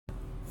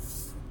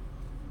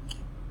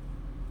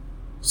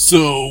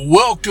So,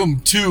 welcome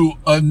to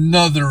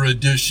another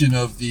edition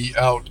of the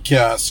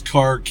Outcast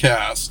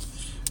Carcast.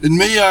 And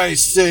may I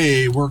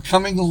say, we're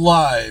coming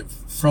live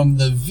from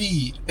the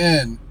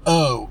VNOSQRD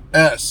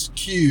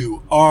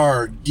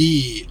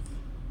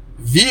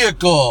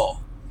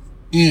vehicle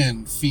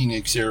in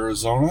Phoenix,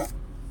 Arizona.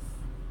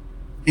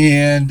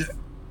 And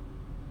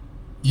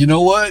you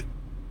know what?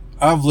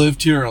 I've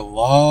lived here a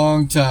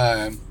long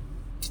time.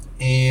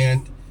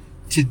 And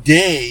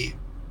today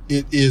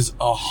it is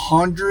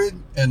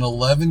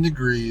 111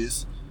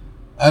 degrees.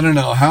 I don't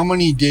know how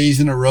many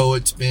days in a row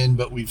it's been,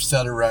 but we've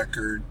set a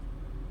record.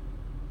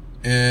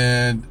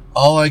 And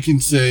all I can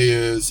say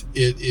is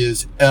it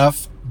is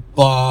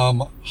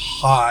F-bomb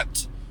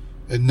hot.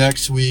 And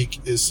next week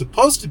is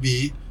supposed to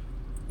be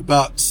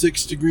about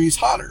 6 degrees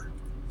hotter.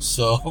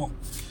 So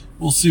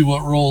we'll see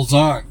what rolls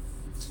on.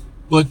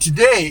 But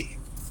today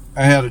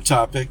I had a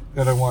topic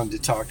that I wanted to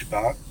talk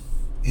about.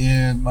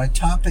 And my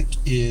topic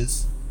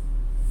is,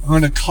 I'm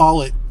going to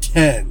call it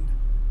 10,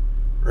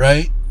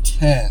 right?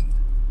 10.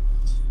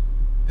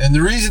 And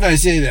the reason I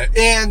say that,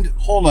 and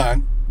hold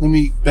on, let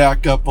me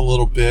back up a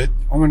little bit.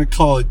 I'm going to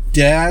call it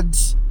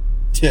Dad's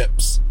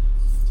Tips,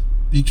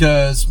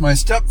 because my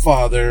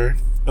stepfather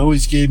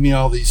always gave me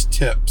all these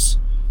tips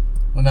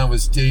when I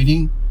was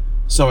dating.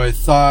 So I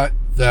thought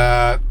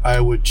that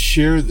I would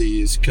share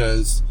these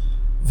because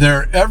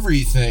they're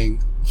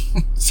everything,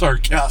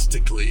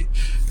 sarcastically,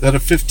 that a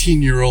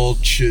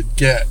 15-year-old should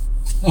get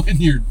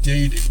when you're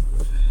dating.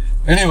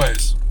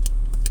 Anyways,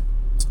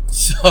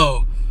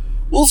 so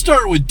we'll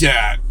start with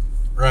Dad,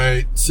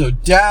 right? So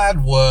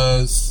Dad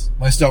was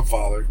my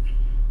stepfather.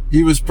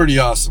 He was pretty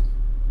awesome.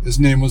 His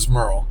name was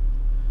Merle.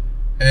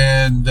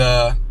 And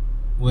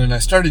when I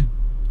started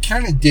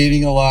kind of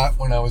dating a lot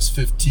when I was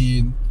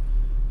 15,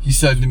 he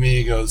said to me,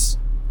 he goes,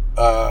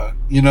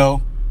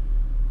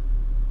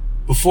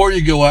 before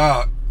you go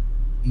out,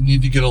 you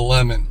need to get a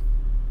lemon.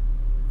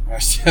 I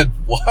said,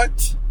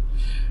 what?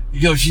 He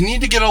goes, you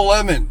need to get a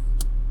lemon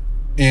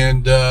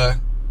and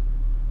cut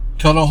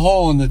a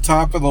hole in the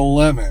top of the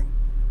lemon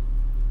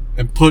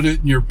and put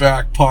it in your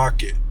back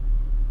pocket.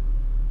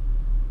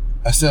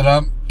 I said,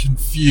 I'm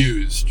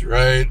confused,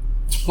 right?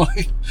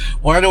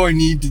 Why do I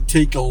need to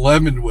take a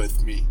lemon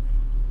with me?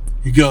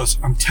 He goes,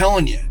 I'm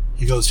telling you.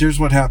 He goes, here's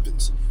what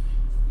happens.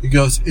 He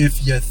goes,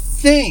 if you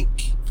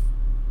think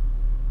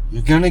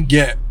you're going to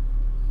get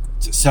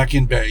to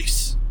second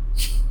base,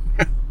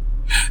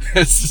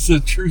 this is a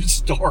true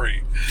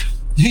story.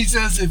 He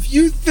says, if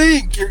you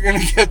think you're going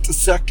to get to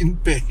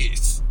second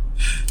base,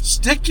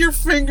 stick your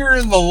finger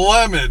in the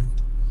lemon,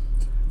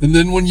 and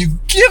then when you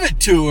give it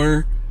to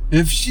her,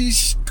 if she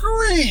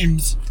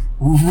screams,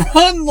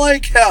 run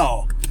like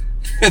hell.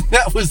 And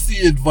that was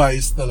the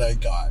advice that I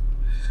got.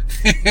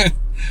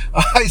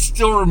 I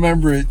still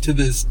remember it to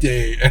this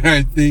day, and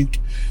I think,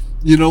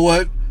 you know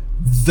what?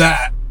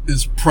 That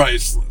is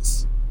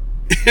priceless.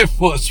 It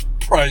was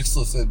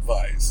priceless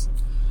advice.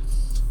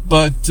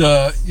 But,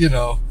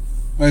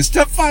 my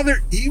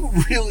stepfather, he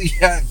really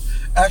had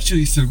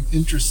actually some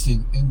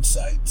interesting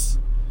insights.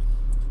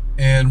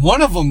 And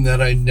one of them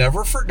that I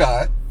never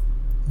forgot,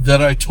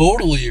 that I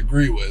totally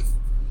agree with,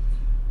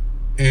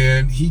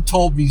 and he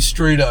told me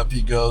straight up,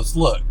 he goes,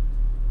 look,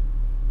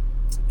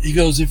 he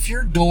goes, if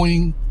you're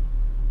going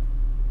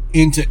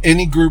into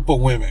any group of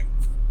women,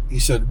 he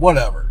said,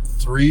 whatever,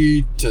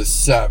 3 to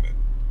 7,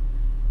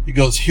 he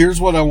goes, here's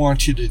what I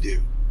want you to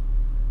do.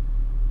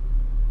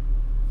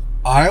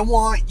 I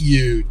want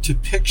you to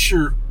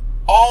picture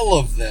all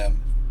of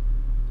them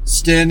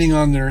standing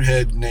on their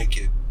head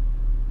naked.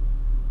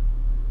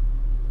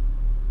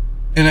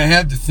 And I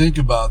had to think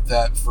about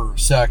that for a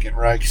second,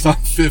 right? Because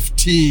I'm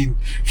 15.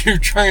 You're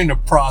trying to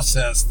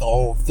process the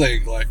whole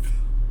thing. Like,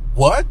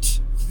 what?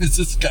 Is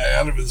this guy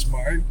out of his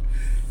mind?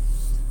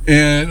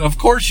 And of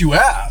course you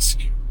ask.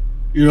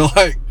 You're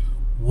like,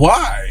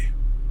 why?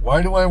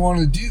 Why do I want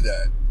to do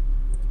that?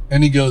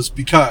 And he goes,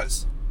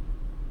 because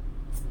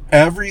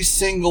every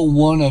single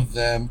one of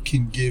them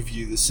can give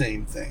you the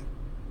same thing.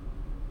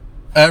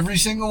 Every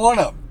single one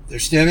of them. They're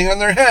standing on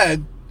their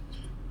head.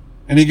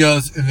 And he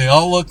goes, and they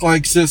all look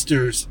like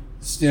sisters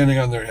standing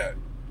on their head.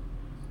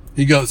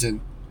 He goes,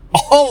 and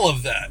all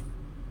of that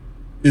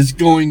is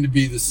going to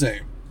be the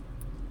same.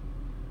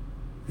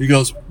 He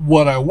goes,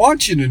 what I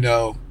want you to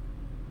know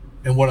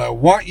and what I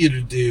want you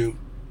to do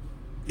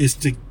is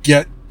to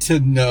get to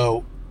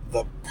know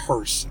the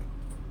person.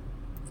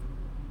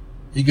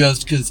 He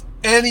goes, because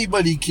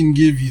anybody can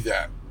give you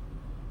that.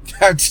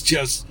 That's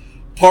just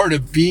part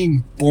of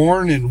being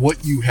born and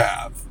what you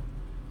have.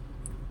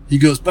 He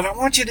goes, but I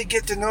want you to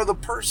get to know the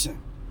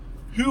person.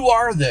 Who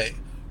are they?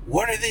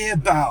 What are they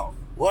about?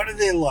 What are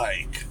they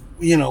like?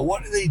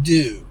 What do they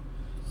do?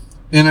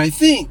 And I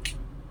think,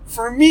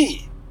 for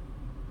me,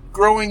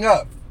 growing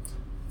up,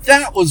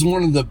 that was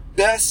one of the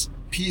best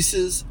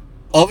pieces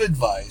of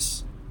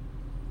advice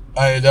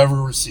I had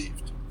ever received.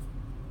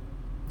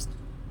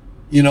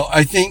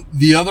 I think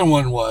the other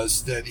one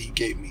was that he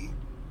gave me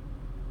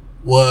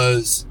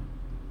was,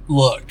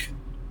 look,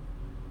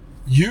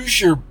 use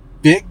your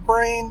big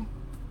brain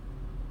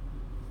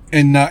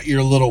and not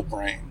your little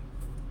brain.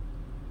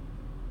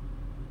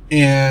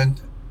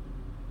 And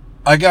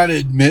I gotta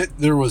admit,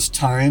 there was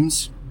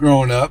times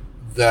growing up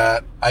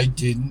that I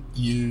didn't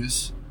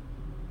use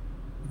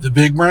the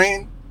big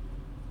brain,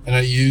 and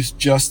I used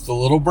just the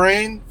little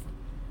brain.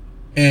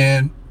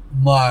 And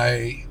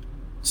my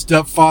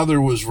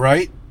stepfather was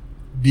right,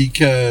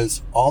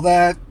 because all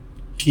that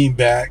came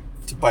back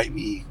to bite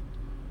me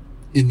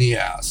in the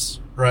ass,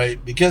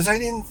 right? Because I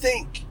didn't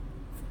think.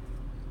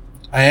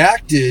 I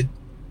acted,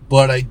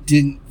 but I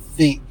didn't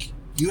think.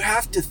 You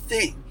have to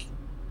think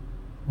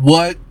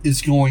what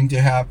is going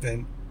to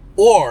happen,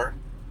 or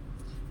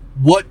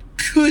what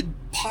could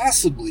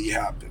possibly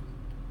happen.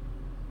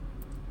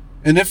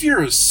 And if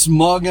you're a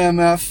smug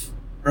MF,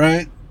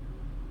 right,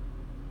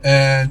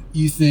 and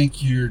you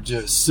think you're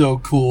just so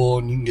cool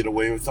and you can get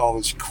away with all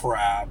this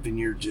crap and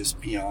you're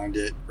just beyond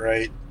it,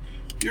 right?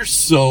 You're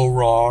so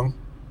wrong.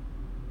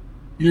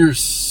 You're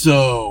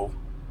so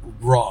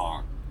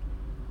wrong.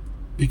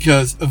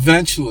 Because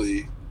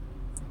eventually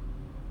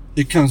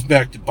it comes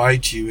back to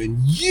bite you,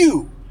 and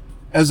you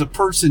as a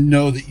person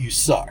know that you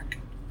suck.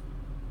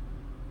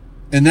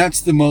 And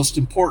that's the most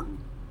important,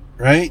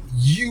 right?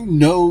 You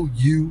know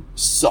you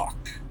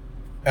suck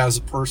as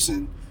a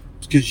person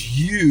because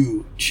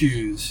you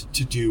choose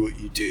to do what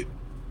you do.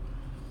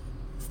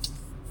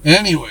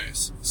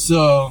 Anyways,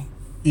 so,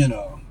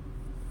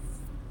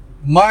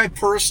 my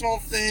personal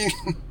thing,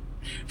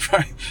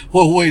 right?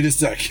 Well, wait a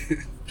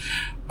second.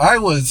 I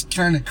was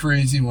kind of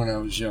crazy when I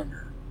was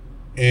younger.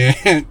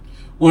 And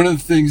one of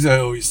the things I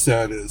always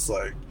said is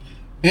like,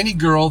 any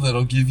girl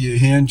that'll give you a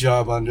hand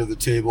job under the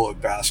table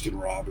at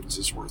Baskin Robbins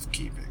is worth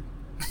keeping.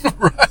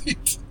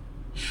 Right?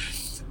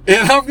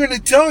 And I'm going to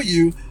tell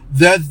you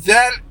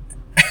that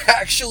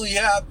actually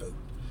happened.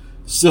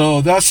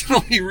 So that's the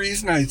only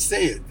reason I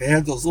say it. They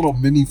had those little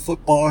mini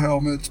football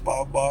helmets,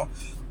 blah, blah.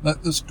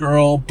 Let this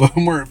girl,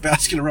 boomer, at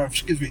Baskin Robbins,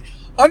 excuse me,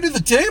 under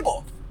the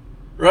table.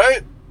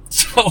 Right?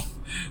 So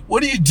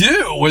what do you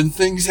do when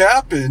things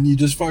happen? You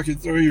just fucking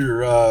throw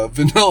your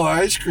vanilla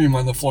ice cream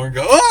on the floor and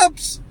go,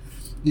 oops!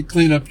 You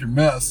clean up your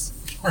mess,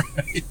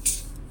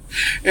 right?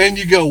 And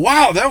you go,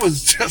 wow, that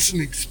was just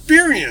an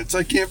experience.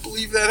 I can't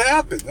believe that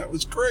happened. That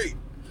was great.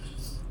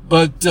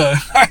 But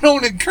I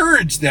don't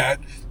encourage that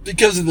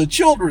because of the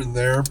children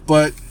there.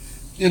 But,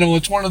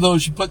 it's one of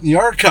those you put in the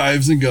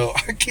archives and go,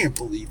 I can't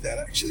believe that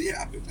actually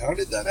happened. How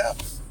did that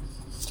happen?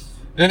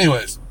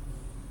 Anyways,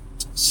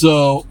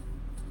 so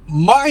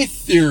my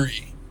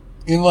theory,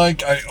 and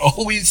like I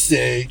always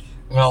say,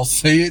 and I'll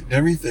say it and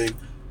everything,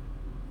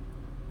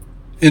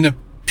 an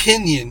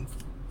opinion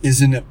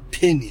is an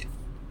opinion.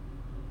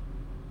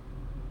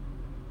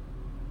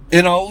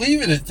 And I'll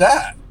leave it at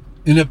that.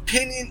 An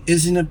opinion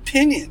is an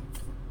opinion.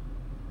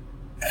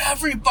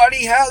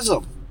 Everybody has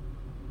them.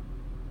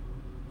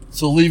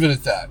 So leave it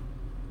at that.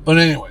 But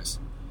anyways,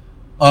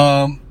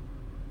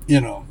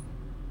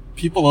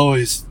 people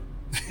always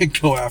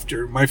go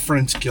after, my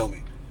friends kill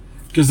me.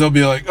 Because they'll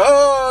be like,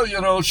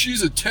 oh,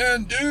 she's a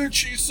 10, dude.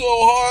 She's so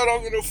hot.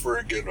 I'm going to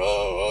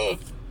freaking,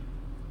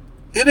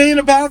 It ain't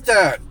about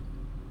that.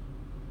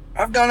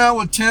 I've gone out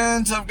with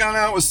 10s. I've gone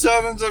out with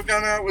 7s. I've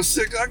gone out with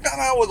 6. I've gone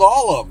out with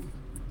all of them.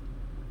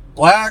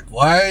 Black,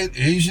 white,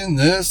 Asian,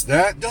 this,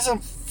 that. Doesn't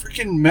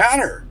freaking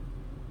matter.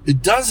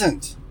 It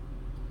doesn't.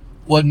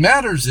 What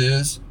matters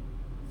is,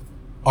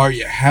 are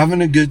you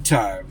having a good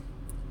time?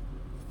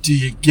 Do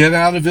you get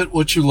out of it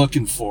what you're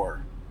looking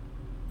for?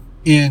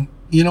 And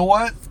you know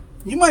what?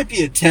 You might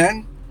be a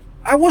 10.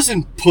 I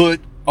wasn't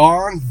put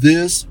on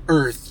this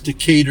earth to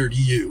cater to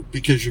you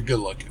because you're good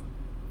looking.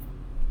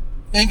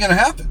 Ain't gonna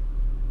happen.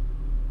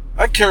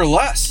 I care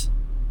less.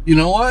 You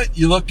know what?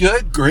 You look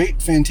good,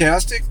 great,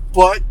 fantastic,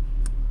 but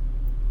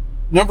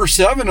number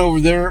 7 over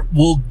there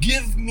will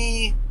give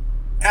me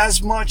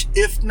as much,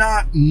 if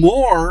not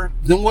more,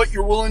 than what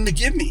you're willing to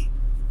give me.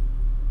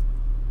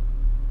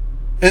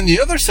 And the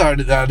other side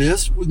of that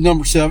is, with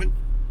number 7,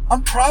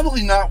 I'm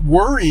probably not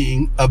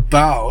worrying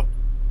about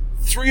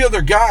 3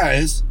 other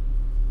guys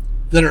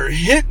that are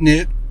hitting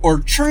it or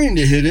trying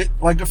to hit it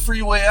like a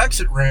freeway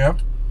exit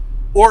ramp,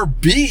 or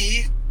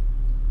B,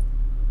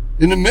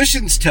 an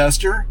emissions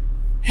tester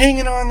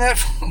hanging on that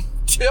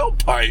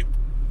tailpipe.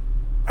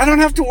 I don't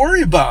have to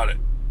worry about it.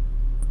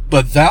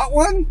 But that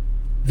one,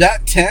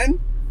 that 10,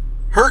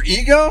 her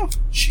ego,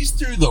 she's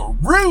through the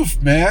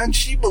roof, man.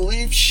 She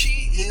believes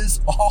she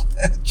is all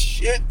that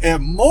shit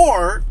and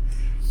more.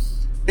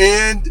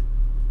 And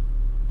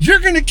you're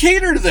going to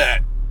cater to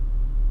that.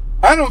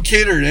 I don't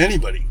cater to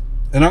anybody.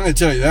 And I'm going to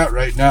tell you that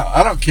right now.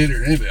 I don't cater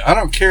to anybody. I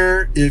don't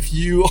care if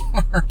you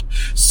are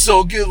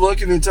so good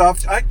looking and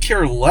tough. I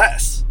care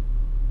less.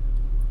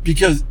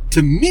 Because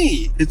to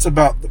me, it's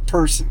about the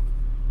person.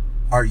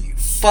 Are you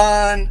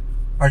fun?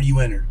 Are you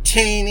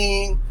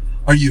entertaining?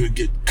 Are you a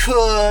good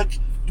cook?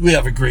 Do we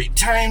have a great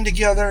time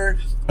together?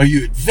 Are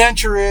you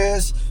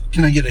adventurous?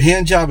 Can I get a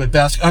hand job at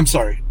Baskin? I'm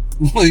sorry.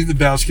 We'll leave the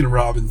Baskin and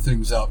Robbins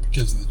things out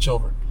because of the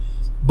children.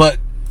 But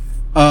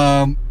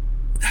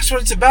that's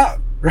what it's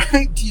about,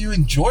 right? Do you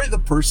enjoy the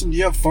person? Do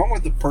you have fun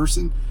with the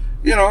person?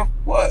 You know,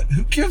 what?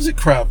 Who gives a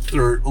crap if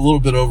they're a little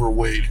bit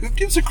overweight? Who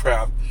gives a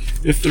crap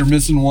if they're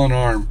missing one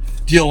arm?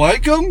 Do you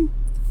like them?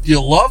 Do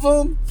you love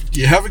them? Do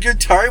you have a good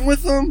time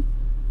with them?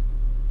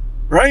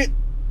 Right?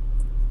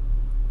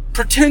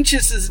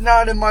 Pretentious is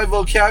not in my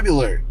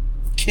vocabulary.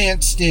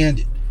 Can't stand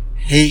it.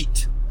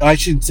 Hate. I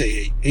shouldn't say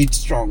hate. Hate's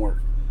a strong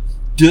word.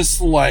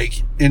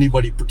 Dislike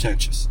anybody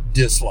pretentious.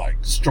 Dislike.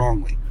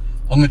 Strongly.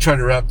 I'm going to try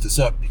to wrap this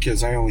up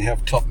because I only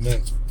have a couple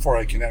minutes before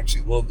I can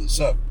actually load this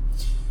up.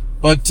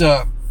 But,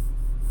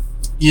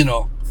 you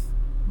know,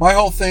 my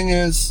whole thing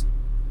is,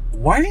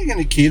 why are you going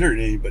to cater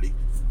to anybody?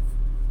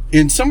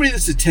 And somebody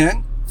that's a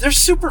 10, they're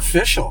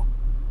superficial.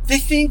 They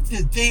think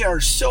that they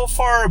are so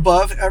far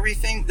above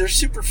everything. They're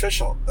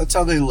superficial. That's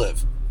how they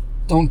live.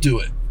 Don't do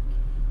it.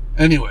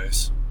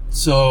 Anyways,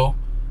 so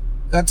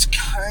that's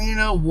kind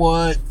of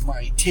what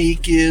my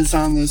take is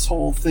on this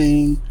whole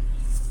thing.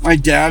 My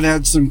dad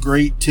had some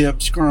great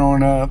tips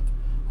growing up.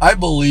 I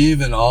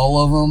believe in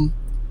all of them.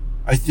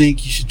 I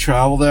think you should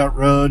travel that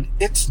road.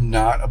 It's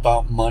not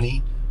about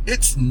money.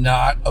 It's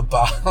not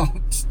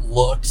about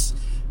looks.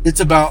 It's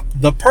about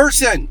the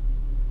person.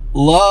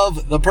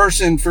 Love the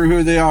person for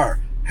who they are.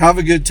 Have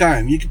a good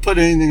time. You can put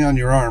anything on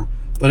your arm,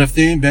 but if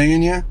they ain't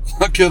banging you,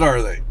 what good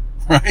are they?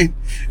 Right?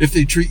 If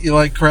they treat you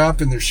like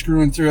crap and they're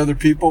screwing through other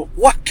people,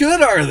 what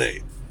good are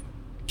they?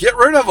 Get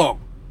rid of them.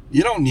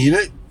 You don't need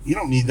it. You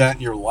don't need that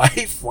in your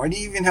life. Why do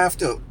you even have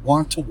to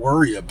want to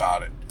worry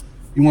about it?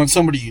 You want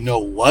somebody you know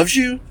loves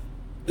you.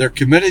 They're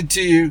committed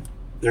to you.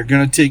 They're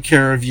going to take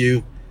care of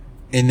you.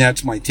 And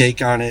that's my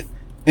take on it.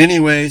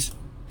 Anyways,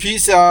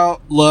 peace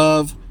out.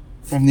 Love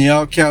from the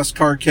Outcast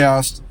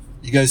Carcast.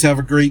 You guys have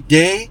a great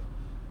day.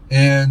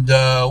 And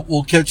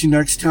we'll catch you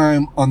next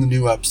time on the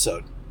new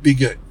episode. Be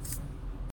good.